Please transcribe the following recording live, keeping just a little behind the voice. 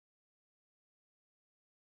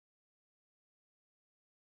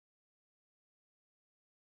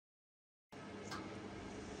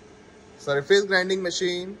Surface grinding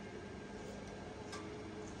machine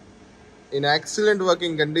in excellent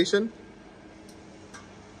working condition.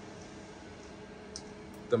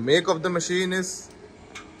 The make of the machine is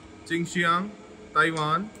Ching Hsiang,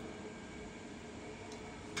 Taiwan.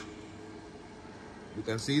 You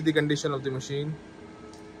can see the condition of the machine.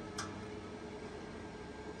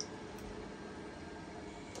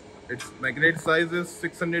 Its magnet size is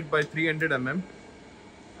 600 by 300 mm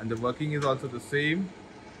and the working is also the same.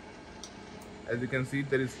 As you can see,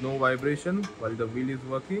 there is no vibration while the wheel is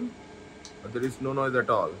working, but there is no noise at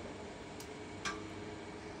all.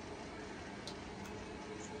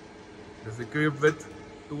 It is equipped with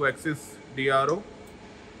 2-axis DRO.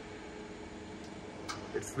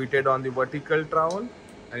 It's fitted on the vertical trowel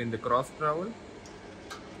and in the cross trowel.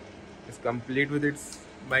 It's complete with its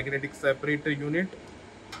magnetic separator unit,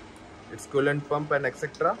 its coolant pump and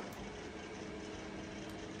etc.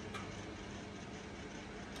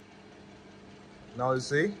 Now you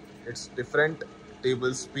see its different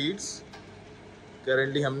table speeds.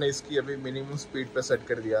 Currently हमने इसकी अभी minimum speed पे set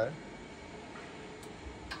कर दिया है.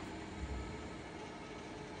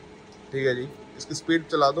 ठीक है जी, इसकी speed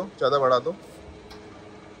चला दो, ज़्यादा बढ़ा दो.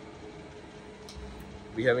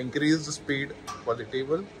 We have increased the speed for the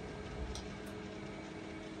table.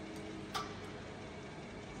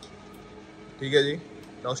 ठीक है जी.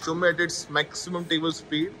 Now show me at its maximum table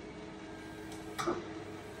speed.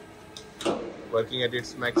 Working at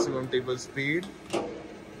its maximum table speed.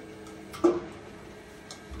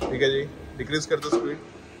 ठीक है जी. Decrease कर दो speed.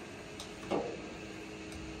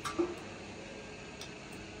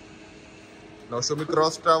 Now show me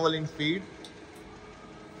cross travel in feet.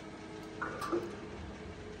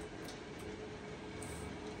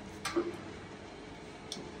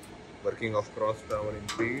 Working of cross travel in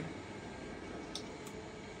feet.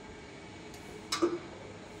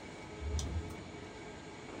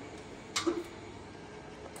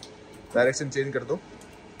 Direction change कर दो.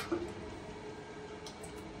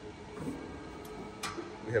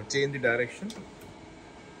 We have changed the direction.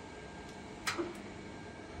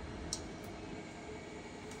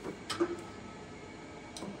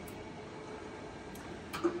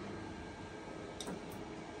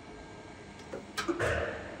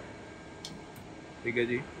 ठीक है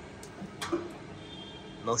जी.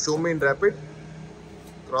 Now show me in rapid.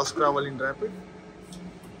 Cross travel in rapid.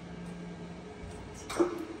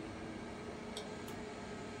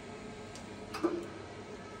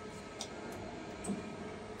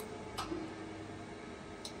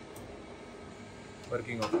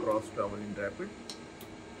 Working of cross travel in rapid.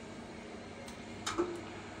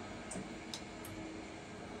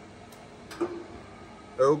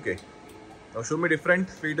 Okay. Now show me different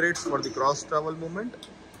feed rates for the cross travel movement.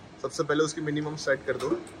 सबसे पहले उसकी minimum set कर दो.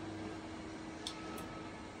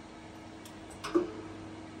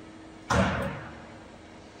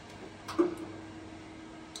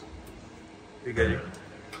 ठीक है जी.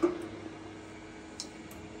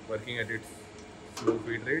 Working at its slow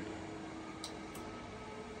feed rate.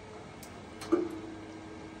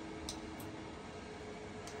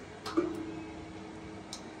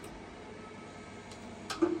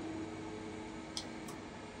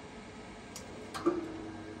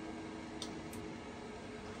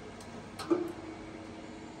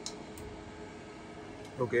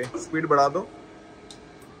 Okay, speed बढ़ा दो.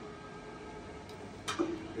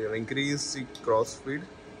 We have increased the cross speed.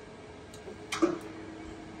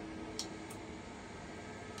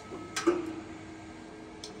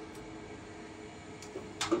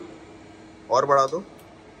 और बढ़ा दो.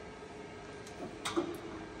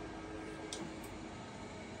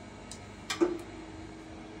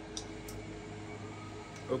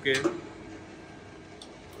 Okay,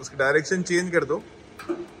 उसकी डायरेक्शन चेंज कर दो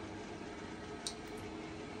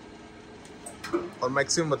और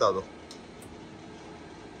मैक्सिमम बता दो.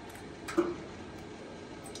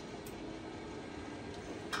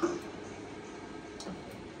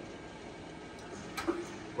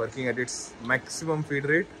 Working at its maximum feed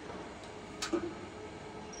rate.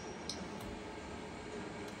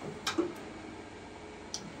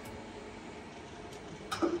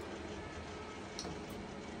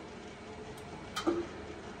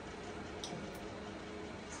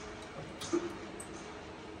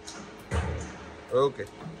 Okay.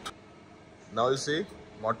 Now you see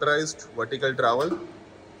motorized vertical travel.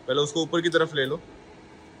 पहले उसको ऊपर की तरफ ले लो.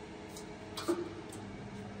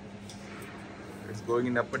 It's going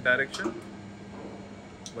in upward direction.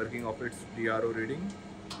 Working of its DRO reading.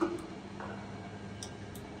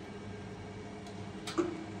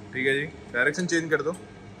 ठीक है जी. डायरेक्शन चेंज कर दो.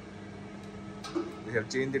 We have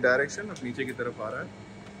changed the direction. अब नीचे की तरफ आ रहा है.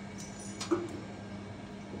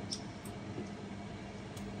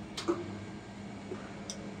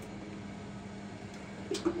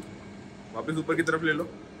 वापस ऊपर की तरफ ले लो.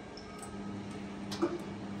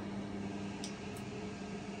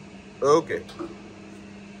 Okay.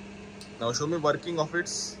 Now show me working of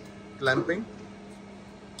its clamping.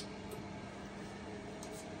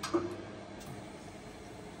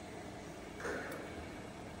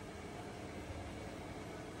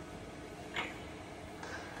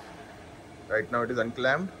 Right now it is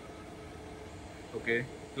unclamped. Okay,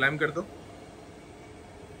 clamp कर दो.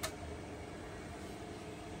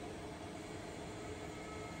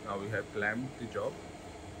 Now we have clamped the job.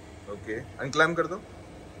 Okay, unclamp कर दो.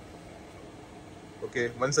 Okay,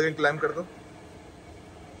 once again clamp कर दो.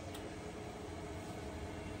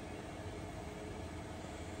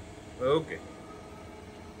 Okay.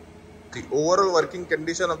 The overall working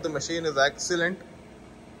condition of the machine is excellent.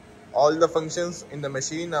 All the functions in the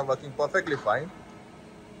machine are working perfectly fine.